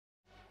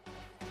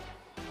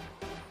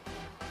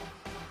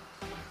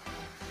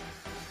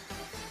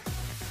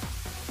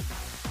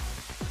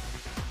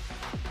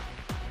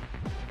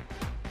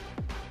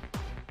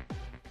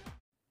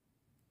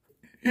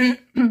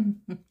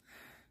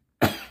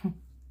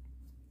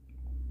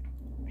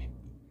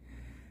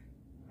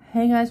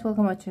Hey guys,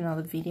 welcome back to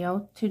another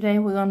video. Today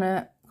we're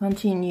gonna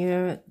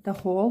continue the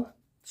haul.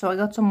 So I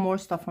got some more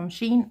stuff from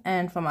Shein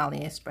and from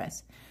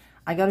Aliexpress.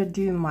 I gotta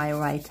do my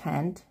right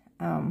hand,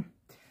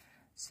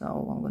 so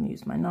I'm gonna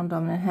use my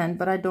non-dominant hand,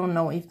 but I don't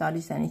know if that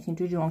is anything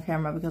to do on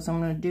camera because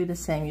I'm gonna do the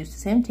same, use the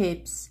same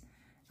tips.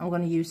 I'm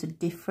gonna use a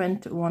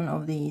different one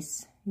of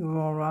these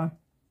Aurora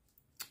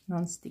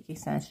non-stick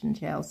extension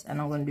gels,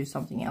 and I'm gonna do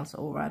something else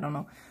over. I don't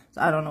know,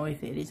 so I don't know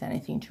if it is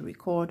anything to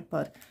record,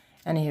 but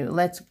anyway,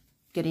 let's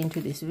get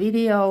into this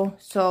video.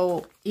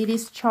 So it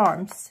is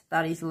charms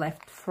that is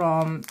left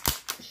from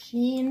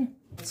Shein.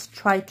 Let's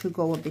try to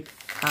go a bit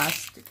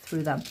fast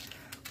through them.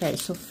 Okay,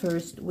 so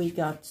first we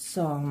got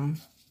some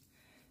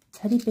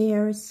teddy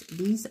bears.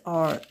 These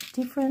are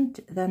different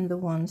than the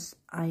ones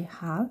I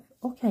have.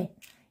 Okay,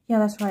 yeah,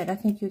 that's right. I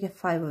think you get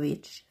 5 of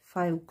each,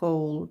 5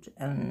 gold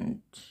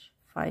and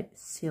 5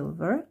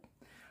 silver.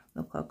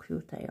 Look how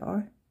cute they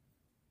are.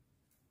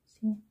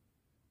 See,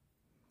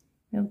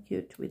 real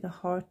cute with a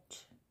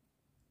heart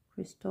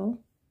crystal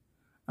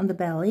on the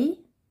belly.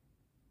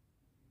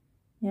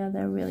 Yeah,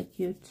 they're really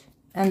cute.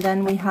 And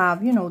then we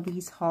have, you know,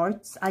 these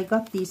hearts. I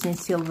got these in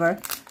silver,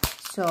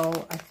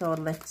 so I thought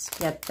let's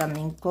get them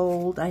in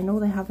gold. I know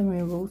they have them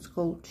in rose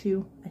gold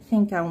too. I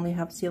think I only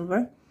have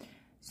silver.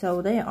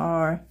 So they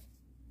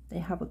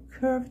have a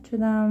curve to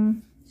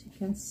them, as you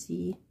can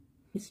see.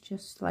 It's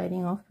just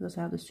sliding off because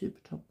I have the super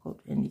top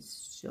coat and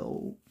it's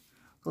so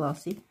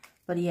glossy.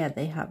 But yeah,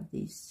 they have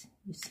these,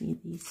 you see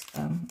these,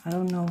 I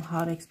don't know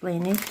how to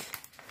explain it.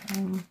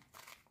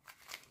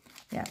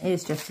 Yeah,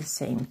 it's just the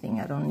same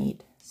thing. I don't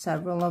need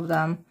several of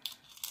them.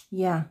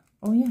 Yeah,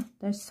 oh yeah,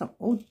 there's some,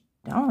 oh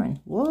darn,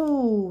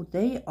 whoa,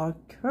 they are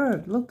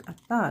curved. Look at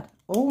that.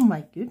 Oh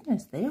my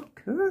goodness, they are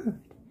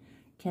curved.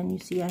 Can you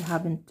see? I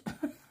haven't,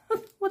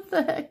 what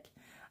the heck?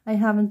 I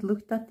haven't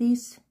looked at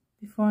these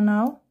before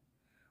now.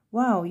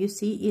 Wow, you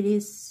see, it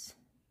is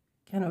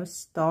kind of a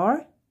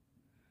star,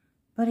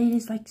 but it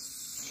is like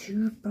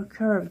super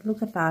curved.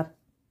 Look at that.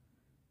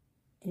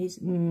 It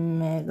is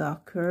mega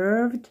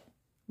curved,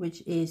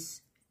 which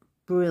is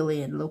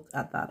brilliant. Look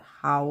at that.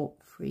 How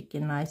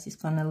freaking nice. It's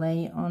gonna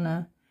lay on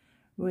a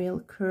real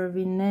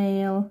curvy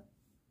nail.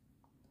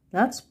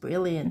 That's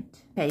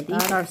brilliant. Okay,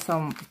 these are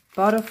some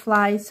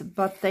butterflies,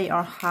 but they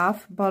are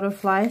half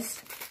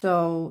butterflies.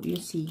 So you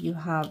see, you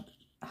have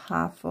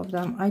half of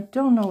them. I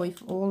don't know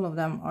if all of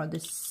them are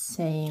the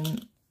same.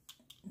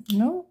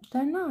 No,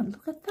 they're not.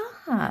 Look at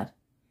that.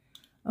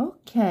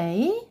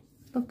 Okay,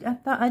 look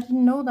at that. I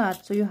didn't know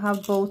that. So you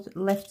have both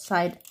left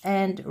side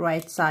and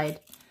right side.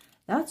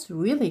 That's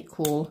really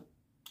cool.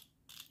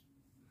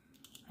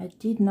 I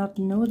did not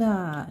know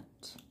that.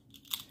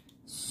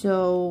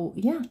 So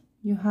yeah,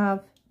 you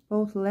have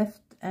both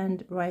left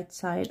and right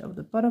side of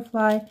the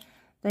butterfly.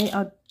 They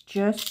are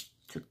just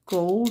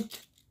gold.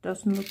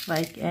 Doesn't look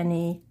like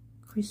any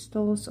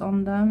crystals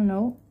on them.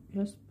 No,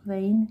 just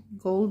plain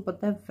gold, but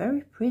they're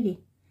very pretty.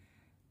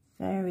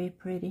 Very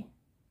pretty.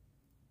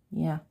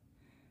 Yeah,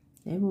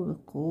 they will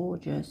look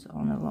gorgeous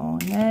on a long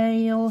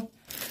nail.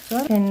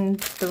 So, and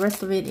the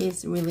rest of it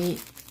is really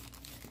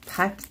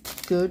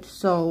packed good,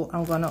 so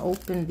I'm gonna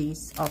open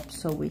these up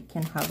so we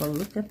can have a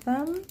look at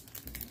them.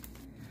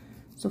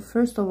 So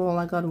first of all,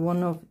 I got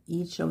one of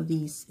each of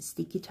these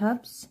sticky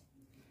tabs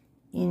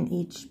in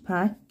each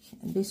pack.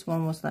 This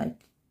one was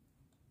like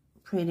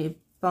pretty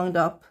bunged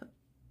up,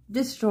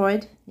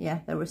 destroyed.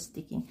 Yeah, they were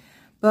sticking,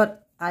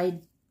 but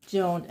I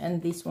don't.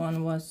 And this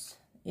one was,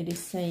 it is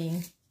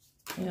saying,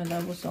 you know,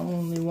 that was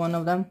only one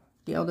of them.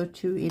 The other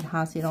two, it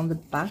has it on the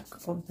back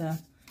of the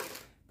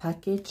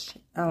package.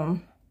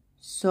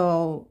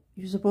 So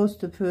you're supposed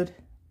to put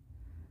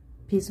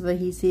a piece of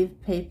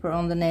adhesive paper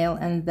on the nail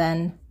and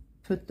then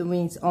put the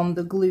wings on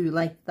the glue.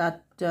 Like,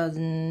 that does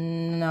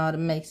not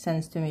make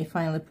sense to me.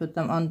 Finally put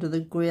them under the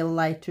grill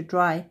light to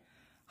dry.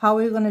 How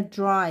are you gonna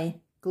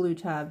dry glue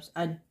tabs?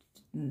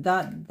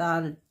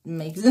 That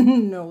makes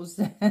no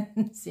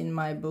sense in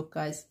my book,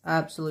 guys.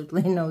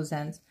 Absolutely no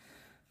sense.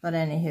 But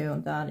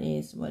anywho, that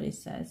is what it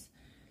says.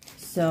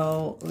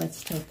 So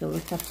let's take a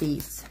look at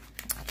these.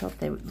 I thought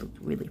they would look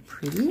really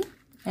pretty.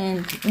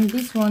 And in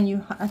this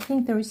one, I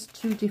think there is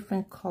 2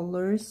 different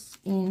colors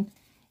in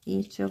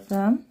each of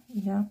them.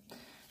 Yeah,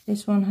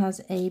 this one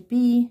has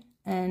AB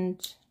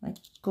and like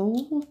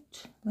gold,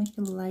 like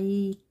a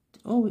light.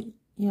 Oh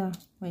yeah,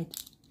 wait.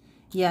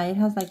 Yeah, it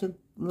has like a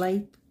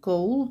light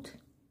gold.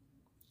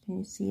 Can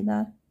you see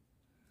that?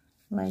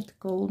 Light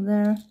gold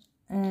there,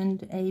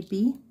 and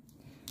AB.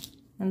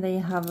 And they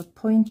have a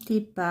pointy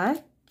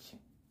back.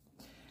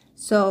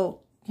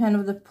 So kind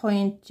of the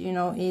point, you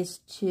know, is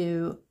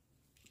to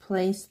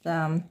place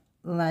them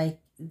like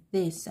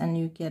this and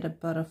you get a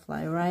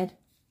butterfly, right?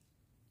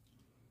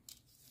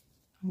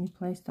 And you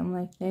place them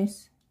like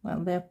this.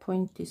 Well, they're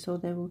pointy, so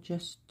they will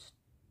just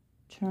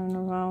turn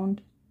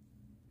around.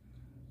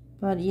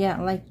 But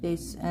yeah, like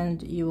this,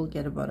 and you will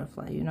get a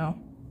butterfly, you know.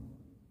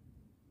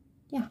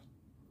 Yeah.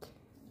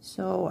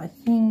 So I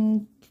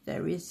think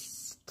there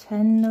is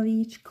 10 of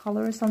each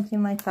color or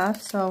something like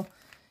that. So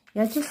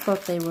yeah, I just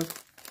thought they were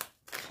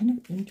kind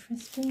of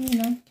interesting,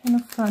 you know, kind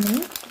of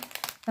funny.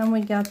 Then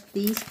we got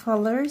these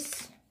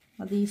colors.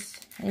 Are these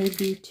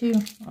AB too?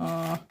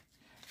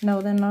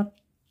 No, they're not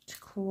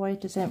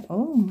quite the same.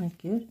 Oh my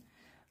god.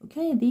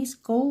 Okay, these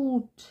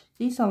gold,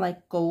 these are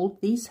like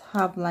gold. These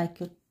have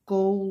like a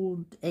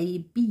gold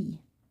AB.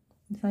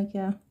 It's like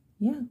a,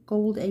 yeah,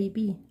 gold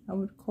AB. I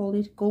would call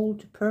it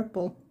gold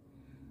purple.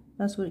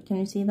 That's what, can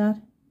you see that?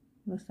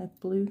 It looks like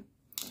blue.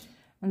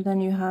 And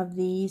then you have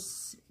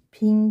these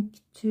pink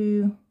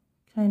to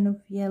kind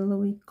of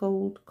yellowy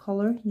gold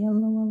color.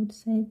 Yellow, I would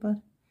say, but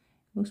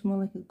it looks more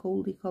like a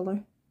goldy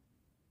color.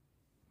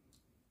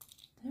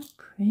 They're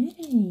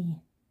pretty.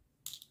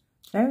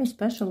 Very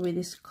special with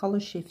this color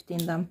shift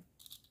in them.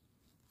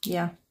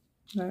 Yeah,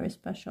 very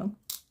special.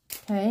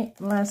 Okay,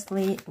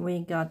 lastly, we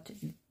got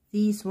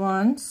these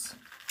ones,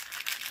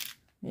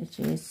 which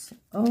is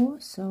oh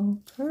so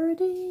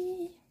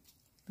pretty.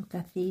 Look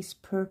at these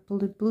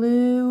purpley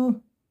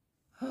blue.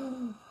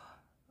 Oh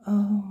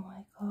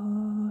my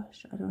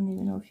gosh, I don't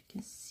even know if you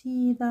can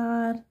see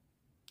that.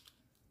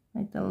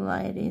 Like the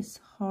light is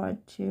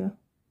hard to,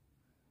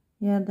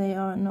 yeah, they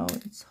are, no,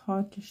 it's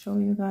hard to show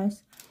you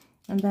guys.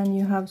 And then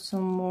you have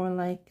some more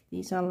like,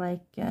 these are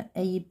like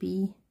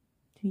AB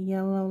to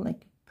yellow,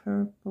 like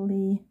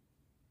purpley.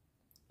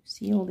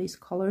 See all these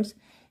colors.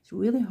 It's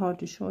really hard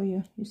to show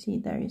you. You see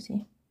there, you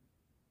see.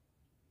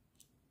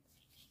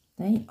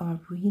 They are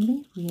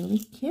really, really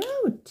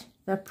cute.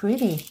 They're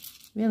pretty,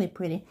 really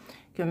pretty.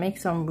 You can make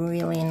some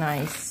really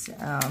nice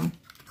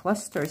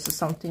clusters or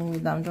something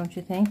with them, don't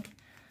you think?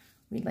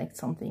 We like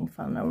something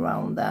fun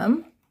around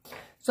them.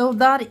 So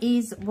that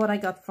is what I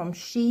got from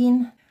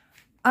Shein.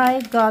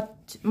 I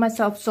got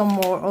myself some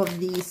more of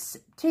these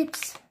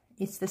tips.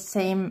 It's the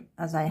same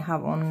as I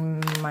have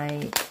on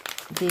my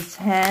this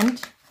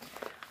hand.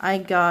 I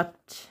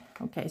got,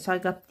 okay, so I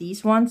got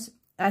these ones.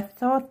 I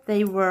thought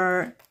they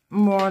were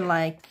more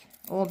like,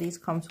 all these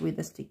comes with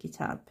a sticky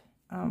tab.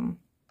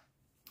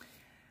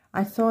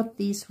 I thought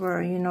these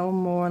were, you know,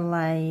 more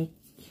like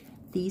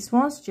these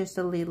ones, just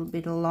a little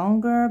bit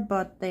longer,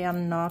 but they are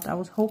not. I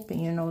was hoping,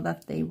 you know,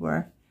 that they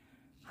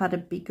had a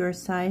bigger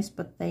size,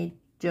 but they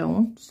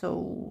don't,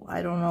 so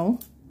I don't know.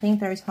 I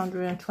think there is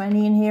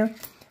 120 in here.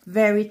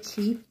 Very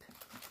cheap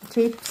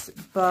tips,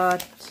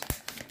 but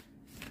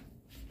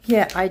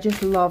yeah, I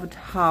just loved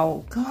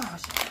how,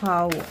 gosh,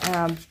 how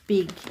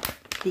big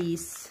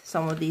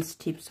some of these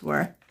tips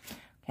were.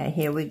 Okay,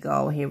 here we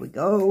go, here we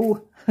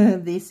go.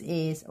 This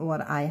is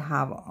what I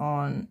have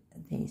on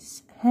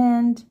this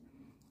hand.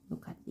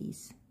 Look at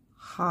these,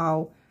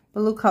 but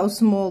look how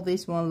small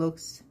this one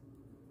looks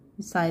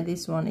beside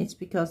this one. It's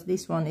because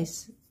this one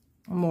is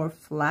more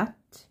flat,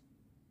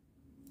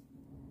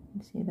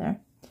 you see there,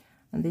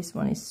 and this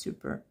one is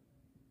super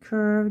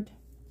curved,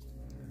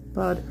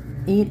 but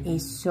it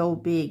is so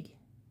big.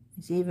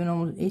 It's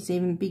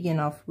even big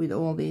enough with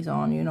all these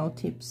on, you know,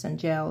 tips and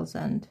gels.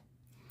 And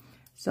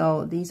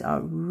so these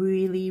are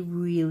really,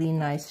 really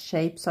nice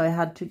shapes. So I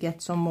had to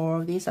get some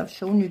more of these. I've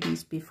shown you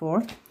these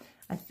before,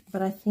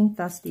 but I think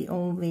that's the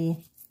only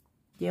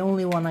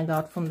one I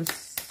got from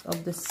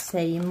of the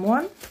same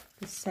one,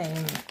 the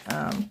same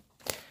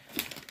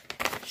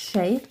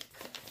shape.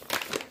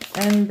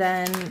 And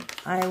then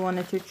I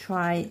wanted to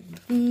try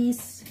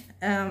these.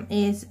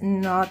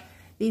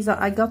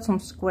 I got some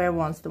square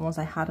ones, the ones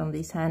I had on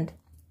this hand.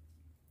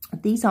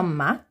 These are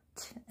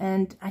matte,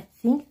 and I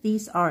think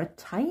these are a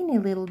tiny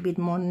little bit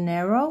more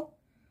narrow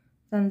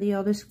than the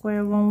other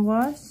square one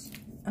was.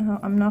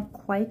 I'm not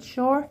quite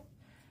sure.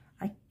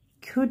 I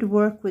could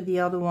work with the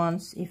other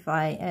ones if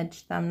I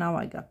edged them. Now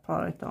I got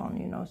product on,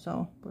 you know,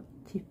 so put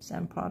tips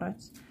and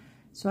products.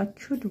 So I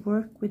could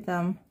work with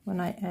them when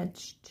I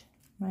edged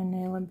my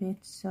nail a bit.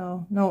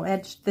 So, no,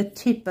 edged the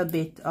tip a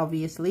bit,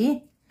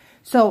 obviously.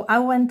 So I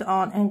went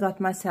on and got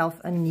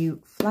myself a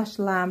new flash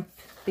lamp,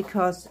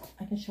 because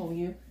I can show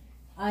you.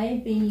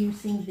 I've been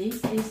using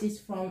this. This is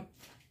from,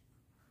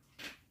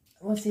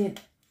 was it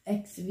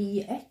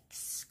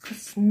XVX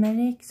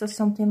Cosmetics or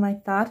something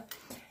like that.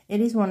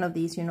 It is one of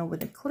these, you know,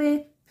 with a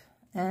clip.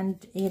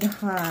 And it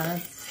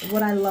has,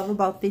 what I love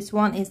about this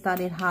one is that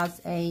it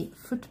has a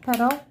foot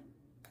pedal,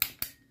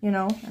 you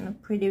know, and a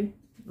pretty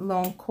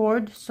long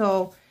cord.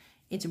 So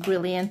it's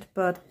brilliant.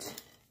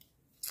 But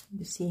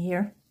you see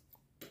here,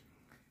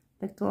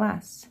 the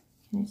glass,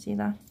 can you see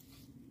that?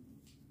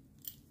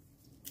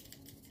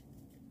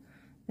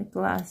 The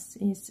glass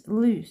is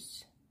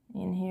loose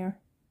in here.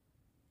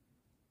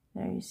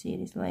 There, you see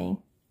it is laying.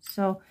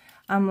 So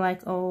I'm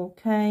like,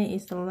 okay,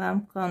 is the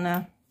lamp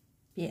gonna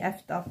be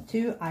effed up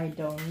too? I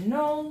don't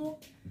know.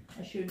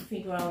 I should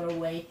figure out a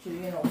way to,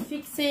 you know,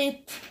 fix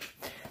it.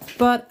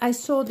 But I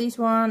saw this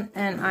one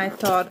and I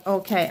thought,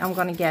 okay, I'm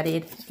gonna get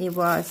it. It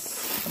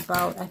was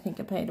about, I think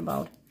I paid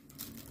about,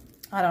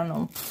 I don't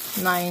know,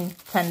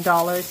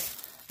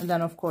 $9–10. And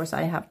then of course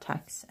I have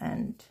tax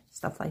and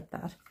stuff like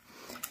that.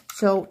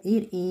 So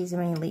it is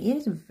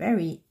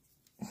very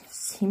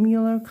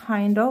similar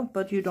kind of,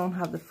 but you don't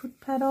have the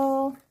foot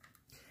pedal.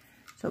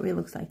 So it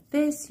looks like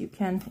this.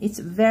 It's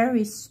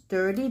very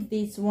sturdy.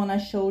 This one I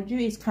showed you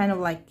is kind of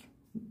like,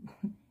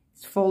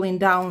 it's falling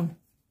down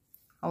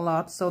a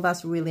lot, so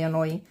that's really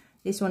annoying.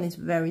 This one is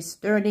very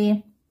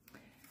sturdy,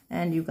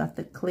 and you got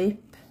the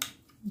clip.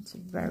 It's a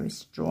very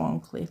strong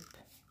clip.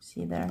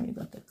 See there, you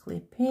got the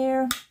clip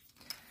here.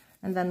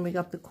 And then we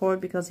got the cord,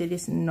 because it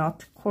is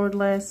not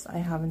cordless. I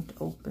haven't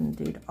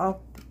opened it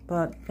up,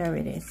 but there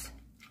it is.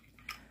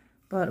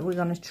 But we're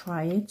gonna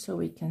try it so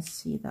we can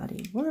see that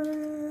it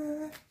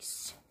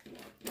works.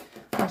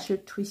 I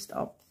should twist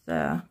up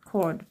the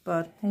cord,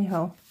 but hey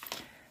ho.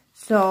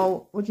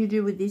 So what you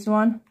do with this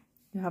one,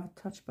 you have a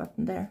touch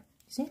button there.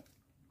 See?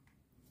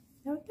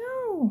 There we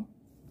go.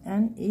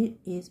 And it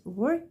is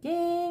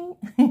working.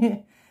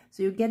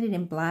 So you get it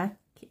in black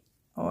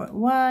or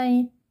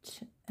white,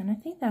 and I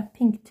think that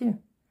pink too.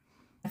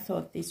 I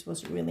thought this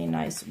was really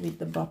nice with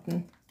the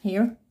button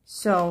here.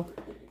 So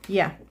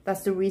yeah,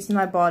 that's the reason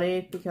I bought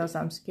it, because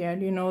I'm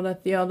scared, you know,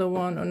 that the other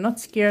one, or not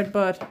scared,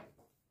 but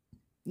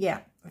yeah,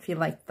 I feel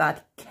like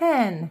that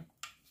can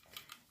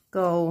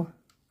go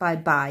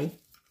bye-bye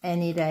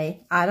any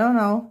day. I don't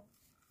know,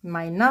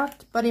 might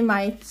not, but it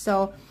might.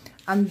 So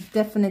I'm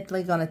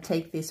definitely gonna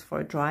take this for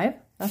a drive,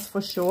 that's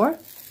for sure.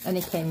 And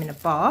it came in a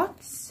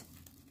box,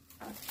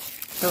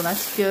 so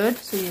that's good,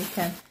 so you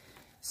can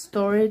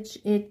storage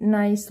it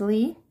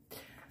nicely.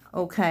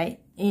 Okay,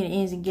 it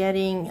is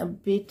getting a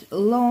bit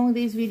long,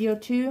 this video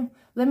too.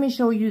 Let me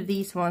show you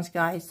these ones,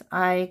 guys.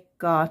 I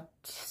got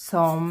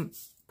some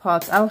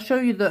pots. I'll show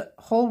you the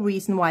whole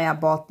reason why I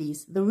bought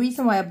these. The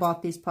reason why I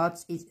bought these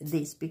pots is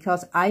this,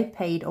 because I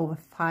paid over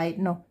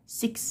 $5 or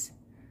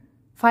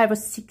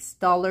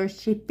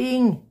 $6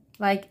 shipping.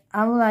 Like,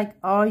 I'm like,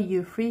 are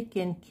you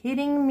freaking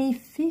kidding me?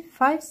 $6,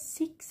 I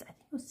think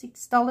it was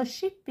 $6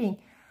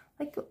 shipping.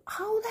 Like,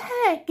 how the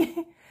heck?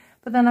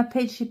 But then I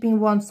paid shipping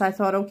once. I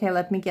thought, okay,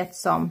 let me get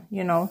some,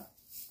 you know,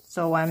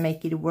 so I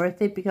make it worth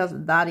it, because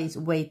that is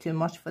way too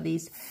much for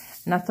these.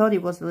 And I thought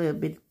it was a little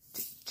bit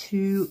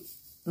too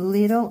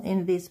little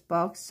in this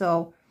box,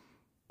 so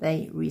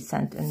they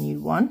resent a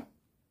new one,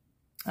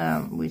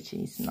 which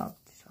is not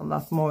a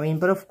lot more in.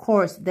 But of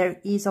course, there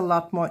is a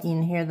lot more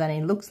in here than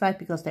it looks like,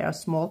 because they are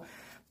small.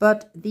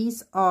 But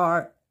these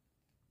are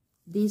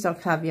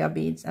caviar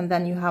beads, and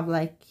then you have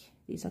like,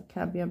 these are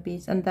caviar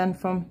beads, and then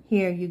from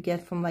here you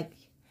get from like,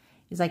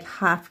 it's like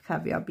half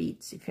caviar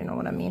beads, if you know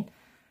what I mean.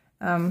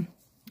 Oh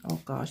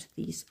gosh,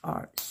 these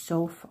are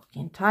so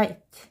fucking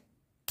tight.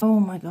 Oh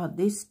my god,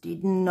 this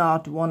did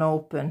not want to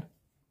open.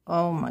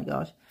 Oh my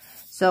gosh.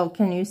 So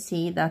can you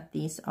see that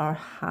these are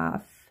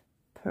half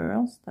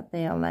pearls, that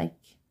they are like,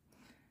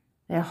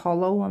 they're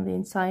hollow on the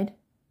inside?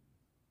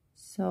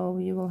 So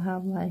you will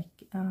have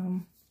like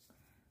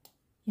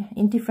yeah,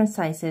 in different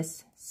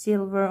sizes,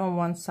 silver on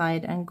one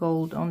side and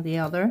gold on the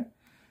other.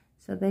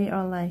 So they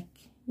are like,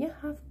 yeah,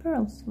 half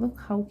pearls. Look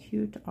how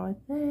cute are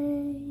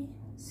they.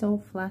 So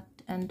flat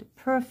and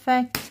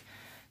perfect.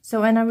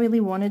 So, and I really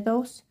wanted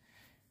those.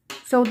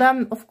 So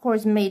that, of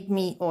course, made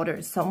me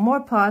order some more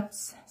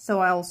pots. So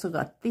I also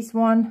got this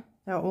one.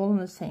 They're all on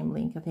the same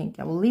link, I think.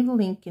 I will leave a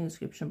link in the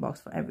description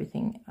box for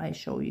everything I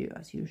show you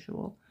as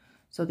usual.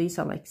 So these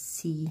are like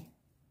sea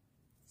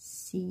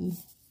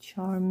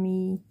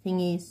charmy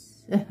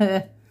thingies.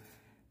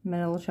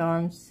 Metal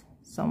charms,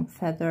 some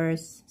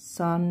feathers,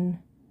 sun,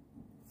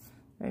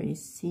 very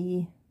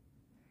sea,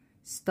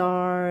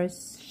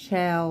 stars,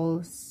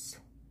 shells,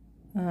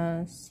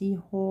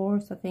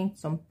 seahorse, I think,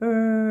 some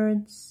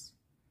birds.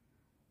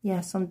 Yeah,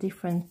 some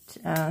different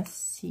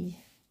sea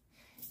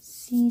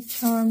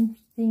charm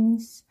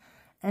things.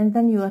 And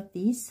then you got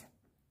these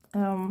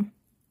very,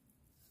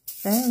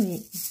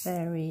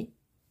 very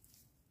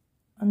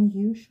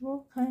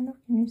unusual kind of.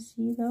 Can you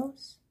see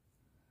those?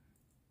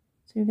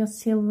 So you got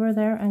silver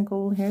there and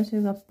gold here, so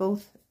you got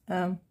both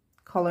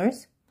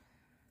colors.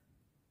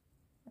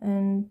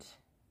 And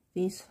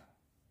these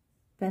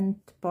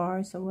bent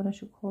bars, or what I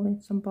should call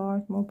it, some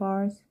bars, more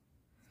bars.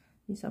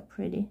 These are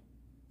pretty.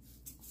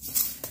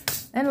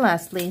 And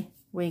lastly,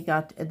 we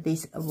got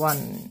this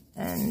one,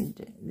 and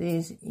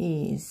this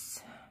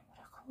is, what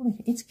I call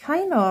it? It's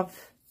kind of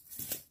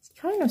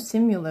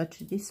similar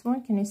to this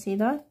one. Can you see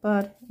that?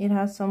 But it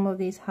has some of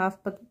these half,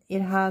 but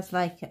it has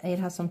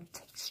some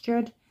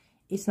textured.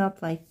 It's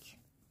not like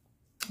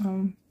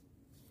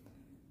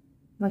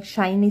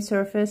shiny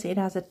surface. It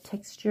has a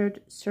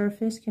textured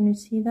surface. Can you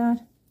see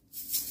that?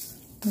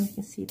 You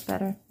can see it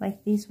better.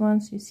 Like these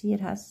ones, you see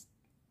it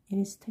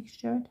is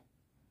textured.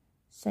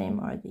 Same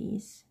are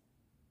these.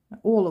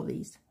 All of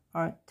these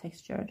are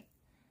textured.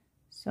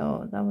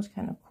 So that was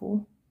kind of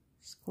cool.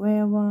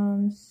 Square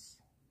ones,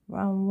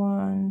 round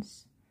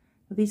ones.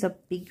 These are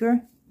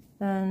bigger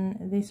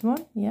than this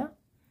one, yeah.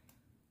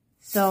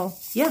 So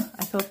yeah,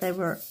 I thought they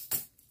were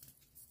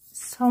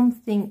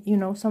something, you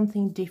know,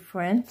 something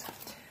different.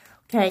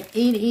 Okay,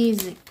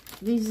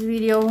 this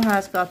video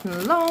has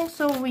gotten long,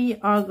 so we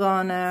are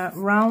gonna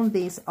round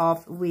this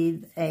off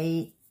with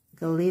a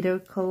glitter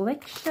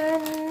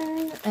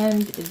collection,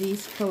 and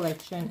this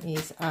collection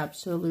is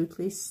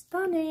absolutely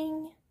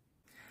stunning.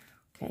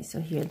 Okay, so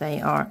here they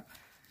are.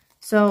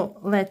 So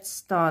let's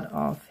start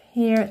off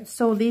here.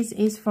 So this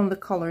is from the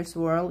Colors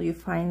World. You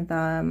find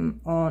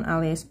them on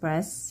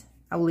Aliexpress.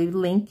 I'll leave a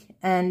link.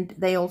 And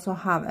they also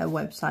have a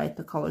website,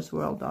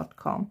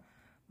 thecolorsworld.com,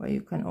 where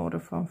you can order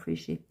from, free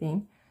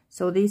shipping.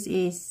 So this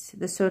is,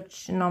 the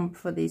search number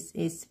for this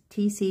is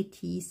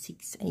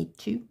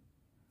TCT682.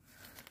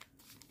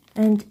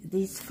 And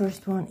this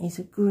first one is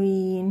a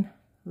green.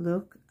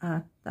 Look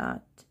at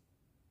that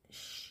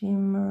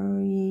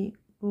shimmery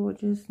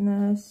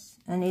gorgeousness.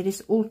 And it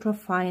is ultra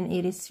fine.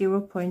 It is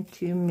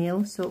 0.2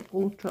 mil, so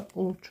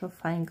ultra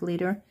fine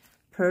glitter.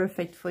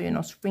 Perfect for, you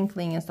know,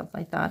 sprinkling and stuff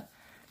like that.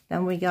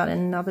 Then we got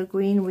another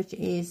green, which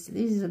is,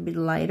 this is a bit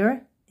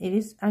lighter. It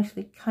is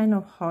actually kind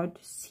of hard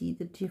to see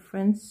the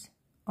difference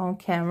on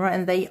camera,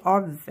 and they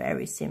are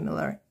very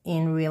similar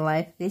in real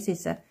life. This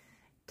is a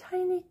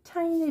tiny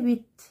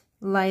bit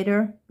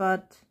lighter,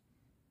 but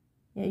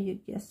yeah, you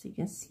guess you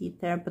can see it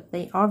there, but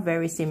they are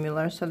very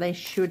similar, so they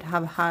should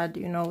have had,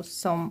 you know,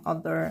 some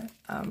other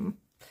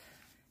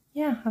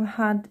yeah, have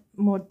had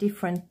more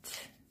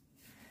different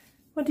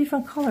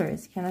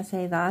colors, can I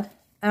say that?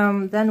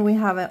 Then we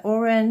have an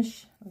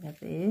orange. Look at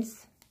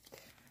this.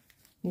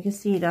 You can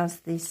see it has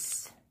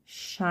this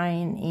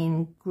shine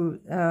in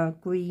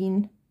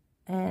green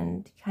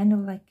and kind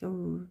of like a,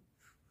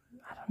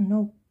 I don't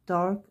know,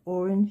 dark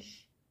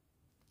orange.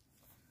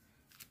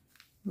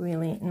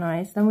 Really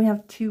nice. Then we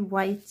have two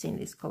whites in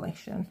this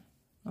collection.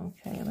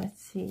 Okay, let's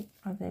see.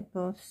 Are they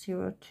both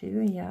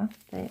 02? Yeah,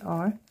 they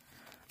are.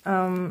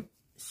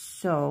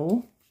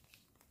 So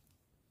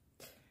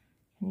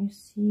can you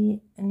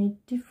see any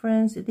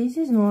difference? This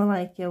is more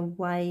like a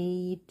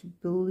white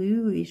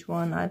bluish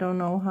one. I don't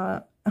know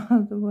how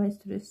otherwise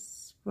to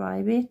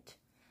describe it.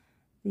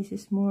 This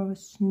is more of a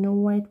snow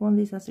white one.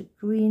 This has a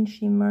green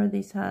shimmer.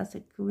 This has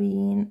a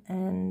green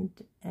and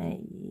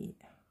a,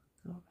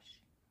 gosh,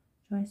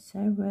 should I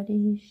say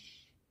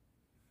reddish?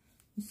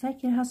 It's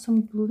like it has some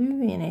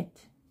blue in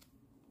it.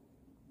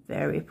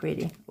 Very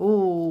pretty.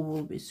 Oh,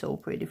 will be so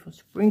pretty for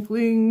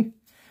sprinkling.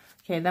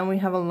 Okay, then we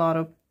have a lot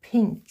of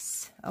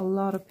pinks. A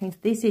lot of pinks.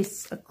 This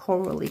is a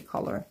corally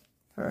color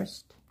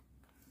first.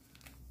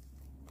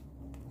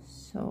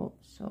 So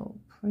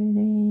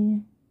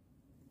pretty.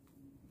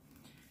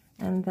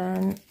 And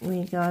then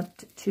we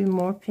got two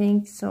more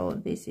pinks. So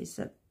this is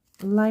a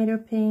lighter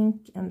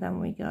pink, and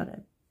then we got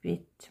a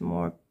bit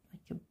more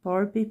like a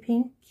Barbie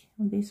pink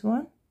on this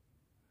one.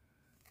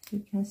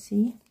 You can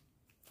see.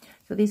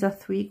 So these are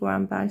 3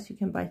 gram bags. You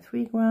can buy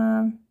 3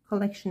 gram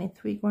collection in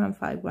 3 gram,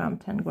 5 gram,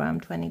 10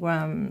 gram, 20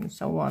 gram,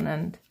 so on,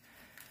 and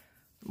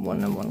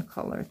one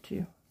color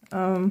too.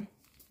 And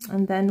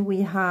then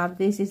we have,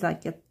 this is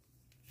like a,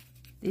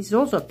 this is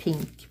also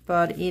pink,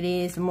 but it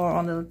is more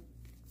on the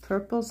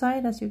purple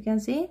side, as you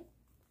can see.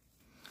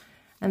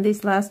 And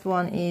this last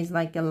one is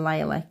like a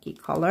lilac-y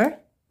color.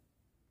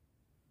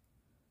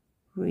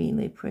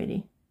 Really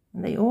pretty.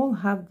 And they all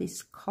have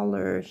this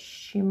color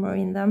shimmer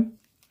in them.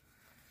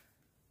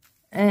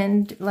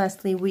 And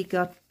lastly, we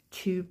got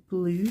 2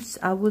 blues.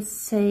 I would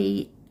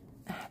say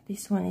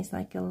this one is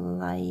like a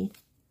light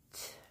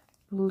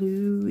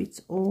blue.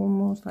 It's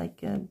almost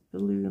like a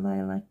blue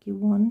lilac-y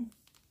one.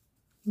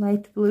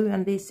 Light blue,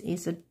 and this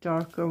is a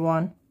darker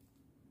one.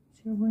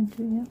 0.2,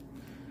 yeah.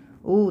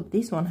 Oh,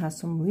 this one has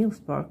some real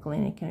sparkle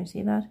in it. Can you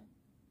see that?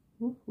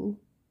 Ooh.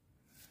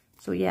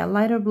 So yeah,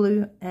 lighter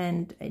blue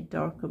and a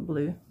darker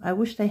blue. I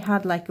wish they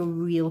had like a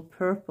real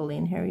purple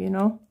in here, you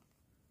know,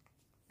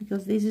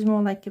 because this is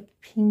more like a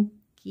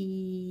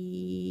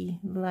pinky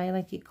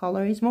lilac-y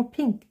color. It's more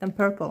pink than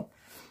purple.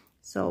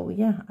 So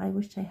yeah, I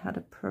wish they had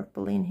a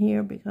purple in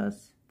here,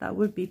 because that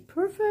would be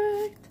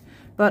perfect.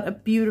 But a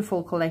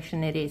beautiful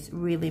collection it is.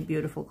 Really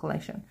beautiful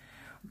collection.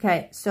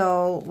 Okay,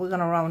 so we're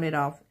gonna round it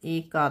off.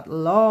 It got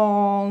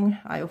long.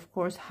 I of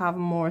course have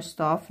more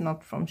stuff,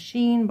 not from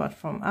Shein but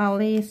from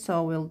Ali,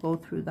 so we'll go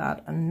through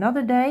that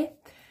another day.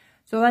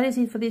 So that is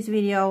it for this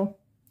video.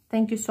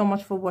 Thank you so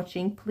much for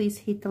watching. Please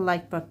hit the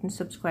like button,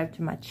 subscribe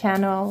to my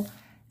channel,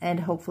 and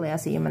hopefully I'll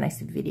see you in my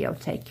next video.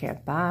 Take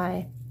care.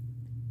 Bye.